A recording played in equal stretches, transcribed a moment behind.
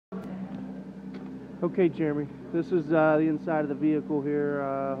Okay, Jeremy, this is the inside of the vehicle here.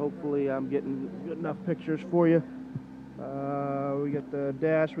 Hopefully I'm getting good enough pictures for you. We got the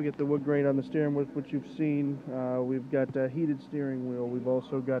dash, we got the wood grain on the steering wheel, which you've seen. We've got a heated steering wheel. We've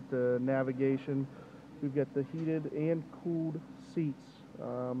also got the navigation. We've got the heated and cooled seats.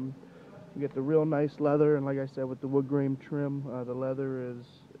 We got the real nice leather, and like I said, with the wood grain trim, the leather is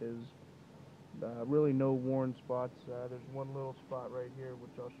really no worn spots. There's one little spot right here,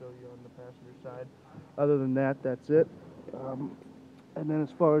 which I'll show you on the passenger side. Other than that, that's it. And then as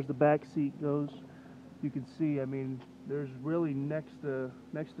far as the back seat goes, you can see, I mean, there's really next to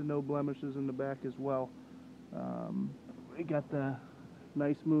no blemishes in the back as well. We got the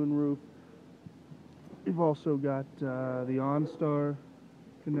nice moon roof. We've also got the OnStar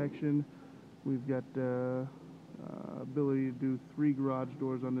connection. We've got ability to do 3 garage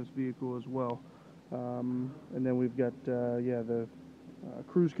doors on this vehicle as well. And then we've got the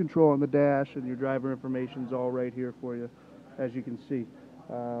cruise control on the dash, and your driver information's all right here for you, as you can see.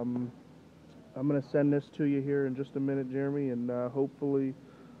 I'm going to send this to you here in just a minute, Jeremy, and hopefully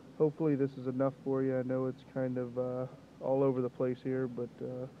this is enough for you. I know it's kind of all over the place here, but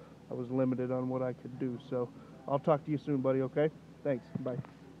I was limited on what I could do. So I'll talk to you soon, buddy, okay? Thanks. Bye.